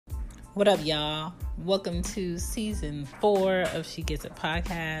What up, y'all? Welcome to season 4 of She Gets It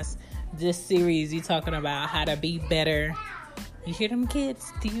podcast. This series, you talking about how to be better. You hear them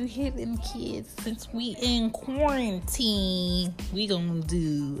kids? Do you hear them kids? Since we in quarantine, we gonna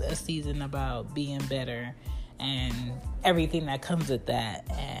do a season about being better and everything that comes with that,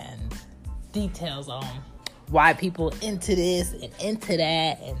 and details on why people into this and into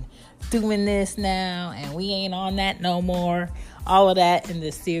that and doing this now and we ain't on that no more. All of that in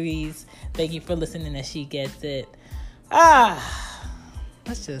this series. Thank you for listening to She Gets It.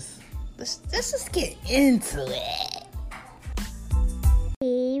 Let's just get into it.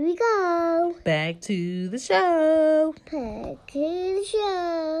 Here we go. Back to the show.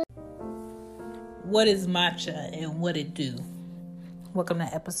 What is matcha and what it do? Welcome to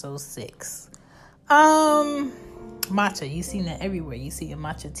episode 6. Matcha, you seen it everywhere. You see a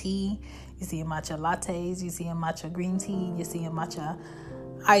matcha tea, you see a matcha lattes, you see a matcha green tea, you see a matcha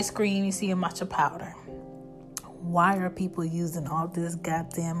ice cream, you see a matcha powder. Why are people using all this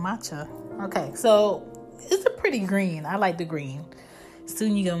goddamn matcha? Okay, so it's a pretty green. I like the green.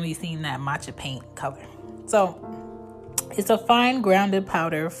 Soon you're gonna be seeing that matcha paint color. So it's a fine grounded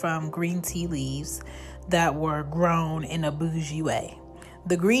powder from green tea leaves that were grown in a bougie way.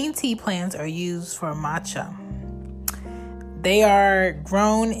 The green tea plants are used for matcha. They are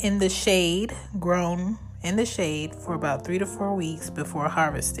grown in the shade for about 3 to 4 weeks before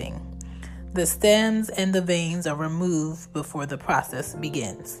harvesting. The stems and the veins are removed before the process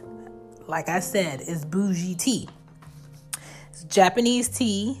begins. Like I said, it's bougie tea. It's Japanese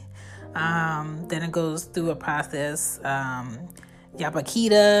tea. Then it goes through a process.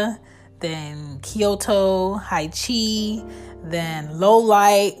 Yapakita, then Kyoto, Haichi, then low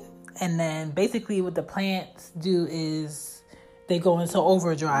light. And then basically what the plants do is they go into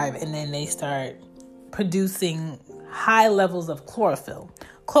overdrive and then they start producing high levels of chlorophyll.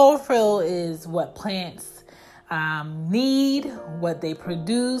 Chlorophyll is what plants need, what they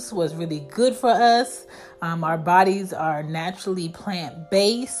produce, what's really good for us. Our bodies are naturally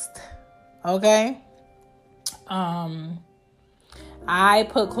plant-based. Okay? I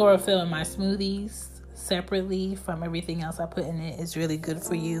put chlorophyll in my smoothies separately from everything else I put in it. It's really good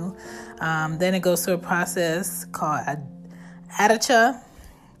for you. Then it goes through a process called Adacha.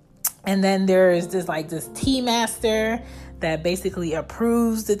 And then there is this tea master that basically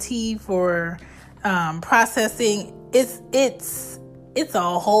approves the tea for processing. It's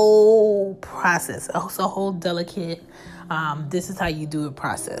a whole process. It's a whole delicate, this is how you do it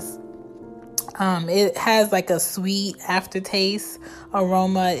process. It has like a sweet aftertaste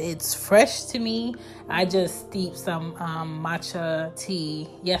aroma. It's fresh to me. I just steeped some matcha tea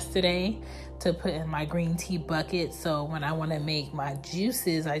yesterday to put in my green tea bucket. So when I want to make my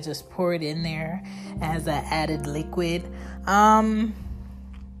juices, I just pour it in there as an added liquid. Let me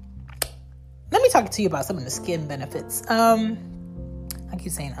talk to you about some of the skin benefits. I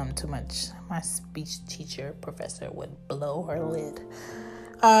keep saying too much. My speech teacher professor would blow her lid.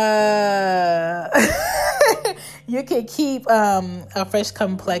 You can keep a fresh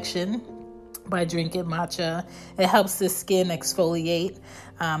complexion by drinking matcha. It helps the skin exfoliate.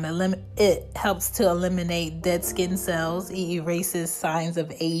 It helps to eliminate dead skin cells. It erases signs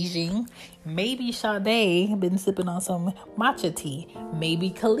of aging. Maybe Sade been sipping on some matcha tea.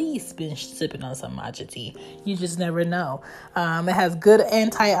 Maybe Khalees been sipping on some matcha tea. You just never know. It has good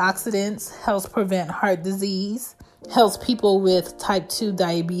antioxidants, helps prevent heart disease, helps people with type 2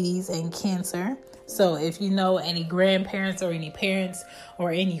 diabetes and cancer. So if you know any grandparents or any parents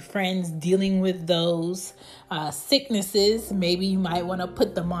or any friends dealing with those sicknesses, maybe you might want to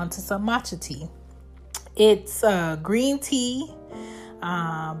put them onto some matcha tea. It's green tea,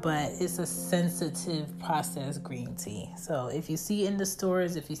 but it's a sensitive processed green tea. So if you see it in the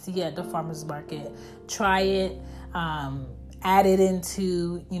stores, if you see it at the farmer's market, try it. Add it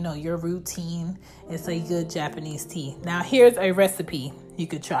into, your routine. It's a good Japanese tea. Now here's a recipe you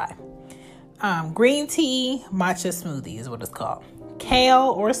could try. Green tea matcha smoothie is what it's called.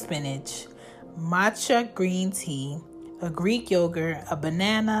 Kale or spinach, matcha green tea, a Greek yogurt, a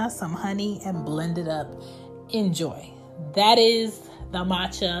banana, some honey, and blend it up. Enjoy. That is the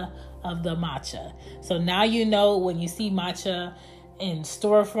matcha of the matcha. So now you know when you see matcha in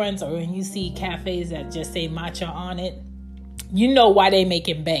storefronts or when you see cafes that just say matcha on it, you know why they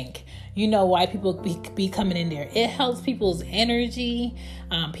making bank. You know why people be coming in there. It helps people's energy.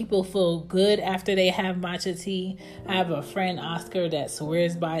 People feel good after they have matcha tea. I have a friend, Oscar, that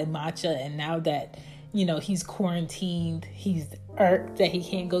swears by matcha. And now that, he's quarantined, he's irked that he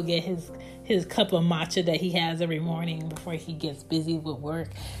can't go get his cup of matcha that he has every morning before he gets busy with work.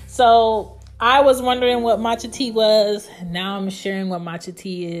 So I was wondering what matcha tea was. Now I'm sharing what matcha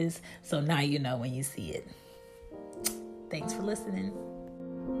tea is. So now you know when you see it. Thanks for listening.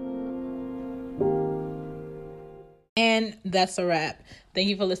 And that's a wrap. Thank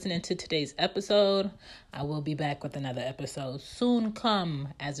you for listening to today's episode. I will be back with another episode soon come,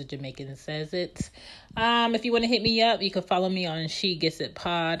 as a Jamaican says it. If you want to hit me up, you can follow me on She Gets It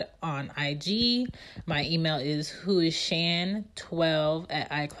Pod on IG. My email is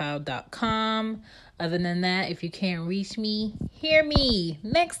whoisshan12@icloud.com. Other than that, if you can't reach me, hear me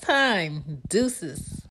next time. Deuces.